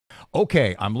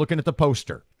Okay, I'm looking at the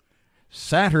poster.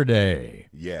 Saturday,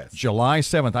 Yes. July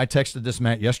 7th. I texted this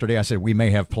Matt yesterday. I said we may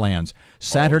have plans.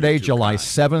 Saturday, you're too July kind.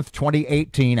 7th,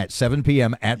 2018 at 7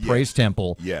 p.m. at Praise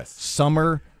Temple. Yes.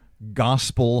 Summer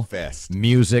Gospel Fest.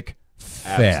 Music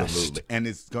Fest. Absolutely. And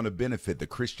it's going to benefit the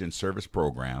Christian Service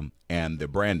Program and the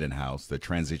Brandon House, the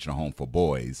transitional home for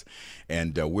boys.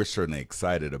 And we're certainly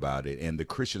excited about it. And the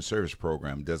Christian Service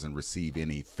Program doesn't receive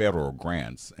any federal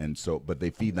grants. And so, but they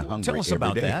feed the hungry Tell us every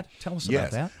about day. that. Tell us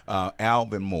about that.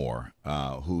 Alvin Moore,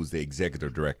 who's the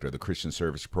executive director of the Christian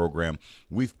Service Program,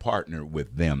 we've partnered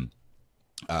with them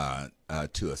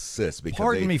to assist. Because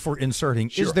Pardon me for inserting.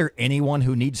 Sure. Is there anyone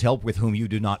who needs help with whom you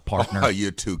do not partner? Oh,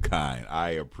 you're too kind. I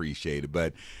appreciate it,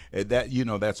 but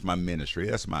that's my ministry.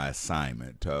 That's my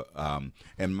assignment.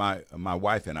 And my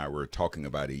wife and I were talking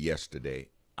about it yesterday.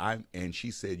 And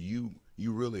she said, "You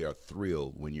really are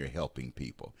thrilled when you're helping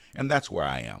people," and that's where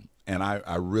I am. And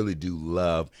I really do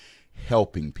love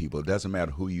helping people. It doesn't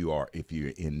matter who you are. If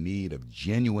you're in need of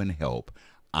genuine help,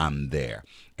 I'm there.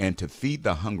 And to feed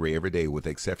the hungry every day, with the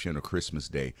exception of Christmas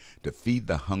Day, to feed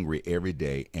the hungry every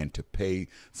day and to pay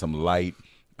some light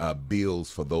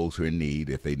bills for those who are in need,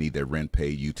 if they need their rent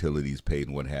paid, utilities paid,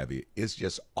 and what have you, it's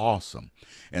just awesome.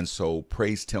 And so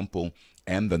Praise Temple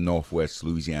and the Northwest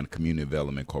Louisiana Community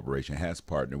Development Corporation has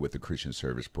partnered with the Christian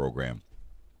Service Program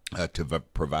to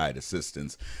provide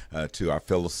assistance to our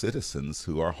fellow citizens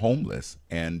who are homeless.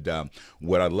 And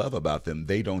what I love about them,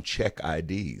 they don't check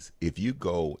IDs.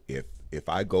 If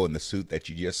I go in the suit that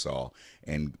you just saw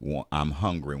and I'm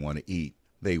hungry and want to eat,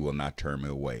 they will not turn me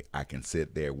away. I can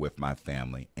sit there with my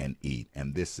family and eat.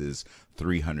 And this is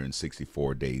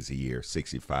 364 days a year,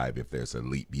 65 if there's a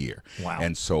leap year. Wow.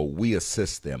 And so we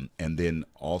assist them. And then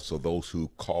also those who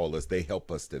call us, they help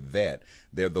us to vet.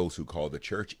 They're those who call the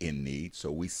church in need.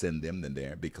 So we send them in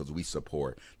there because we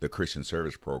support the Christian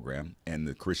Service Program. And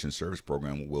the Christian Service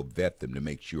Program will vet them to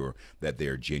make sure that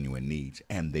they're genuine needs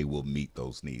and they will meet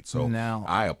those needs. So Now,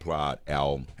 I applaud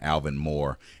Alvin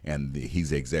Moore, and he's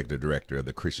the executive director of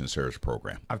the Christian Service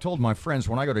Program. I've told my friends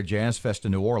when I go to Jazz Fest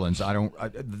in New Orleans,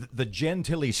 the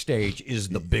Gentilly stage is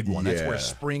the big one. That's where Yeah.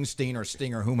 Springsteen or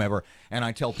Sting or whomever, and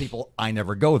I tell people I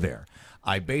never go there.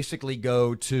 I basically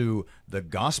go to the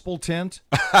gospel tent,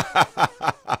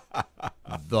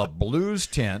 the blues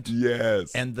tent,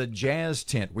 Yes. and the jazz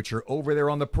tent, which are over there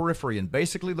on the periphery. And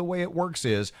basically the way it works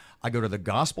is I go to the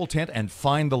gospel tent and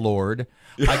find the Lord.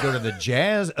 I go to the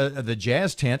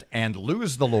jazz tent and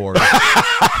lose the Lord.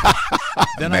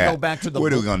 Then Matt, I go back to the.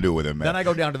 what are we gonna do with him, man? Then I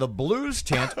go down to the blues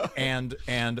tent and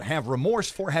have remorse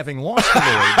for having lost the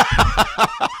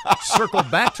Lord. Circle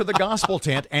back to the gospel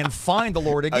tent and find the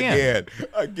Lord again.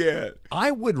 Again.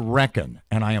 I would reckon,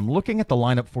 and I am looking at the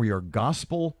lineup for your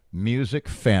Gospel Music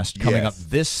Fest coming up Yes.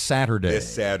 this Saturday.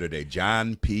 This Saturday,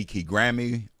 John P. Key,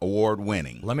 Grammy Award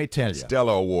winning. Let me tell you,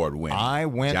 Stellar Award winning. I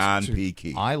went John to, P.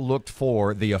 Key. I looked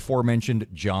for the aforementioned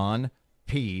John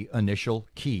P. initial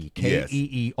Key, Yes.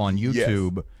 K-E-E on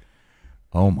YouTube.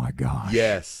 Oh my gosh.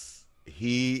 Yes.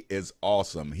 He is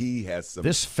awesome. He has some.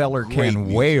 This feller great can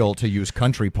music. wail, to use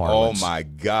country Oh parlance. my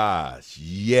gosh,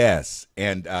 yes.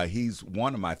 And he's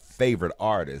one of my favorite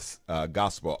artists,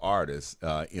 gospel artists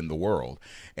in the world.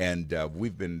 And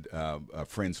we've been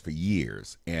friends for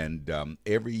years. And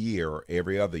every year, or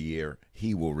every other year,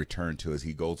 he will return to us.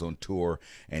 He goes on tour,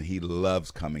 and he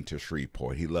loves coming to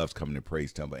Shreveport. He loves coming to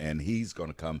Praise Temple. And he's going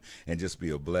to come and just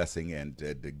be a blessing and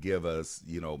to give us,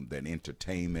 that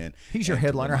entertainment. He's your and to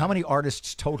headliner. How many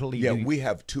artists totally? Yeah, do- we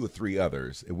have 2 or 3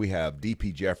 others. We have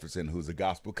D.P. Jefferson, who's a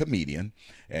gospel comedian,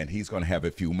 and he's going to have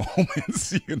a few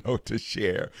moments, to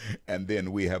share. And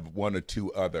then we have 1 or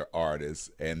 2 other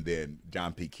artists, and then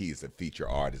John P. Key is a feature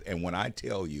artist. And when I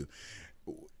tell you,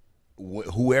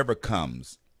 whoever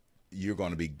comes, you're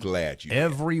going to be glad you did.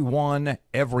 Everyone,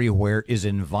 everywhere is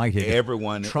invited.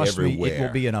 Everyone, Trust everywhere. me, it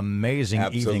will be an amazing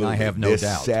Absolutely. evening. I have no this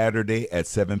doubt. Saturday at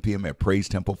 7 p.m. at Praise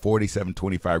Temple,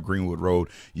 4725 Greenwood Road.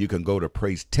 You can go to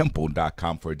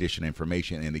praisetemple.com for additional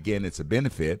information. And again, it's a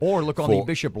benefit. Or look on the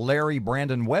Bishop Larry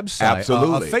Brandon website.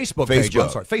 Absolutely. Facebook page. I'm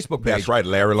sorry, Facebook page. That's right.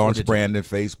 Larry Lawrence Or did you- Brandon,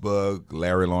 Facebook.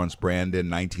 Larry Lawrence Brandon,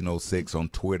 1906 on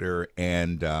Twitter.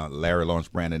 And Larry Lawrence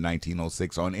Brandon,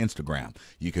 1906 on Instagram.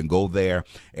 You can go there,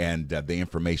 and the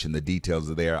information, the details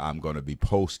are there. I'm going to be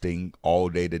posting all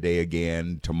day today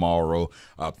again, tomorrow,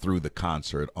 up through the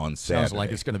concert on Saturday. Sounds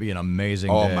like it's going to be an amazing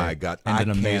Oh day. my God. And I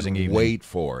an amazing can't evening. wait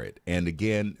for it. And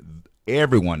again,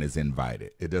 everyone is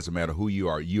invited. It doesn't matter who you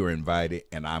are. You're invited,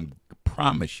 and I'm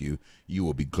promise you, you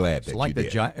will be glad that like you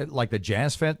did. like the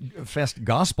Jazz Fest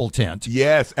gospel tent.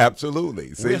 Yes,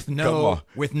 absolutely. See,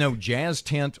 With no jazz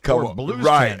tent come or on, blues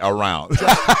right tent, around,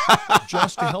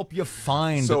 just to help you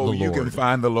find the so Lord. you can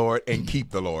find the Lord and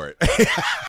keep the Lord.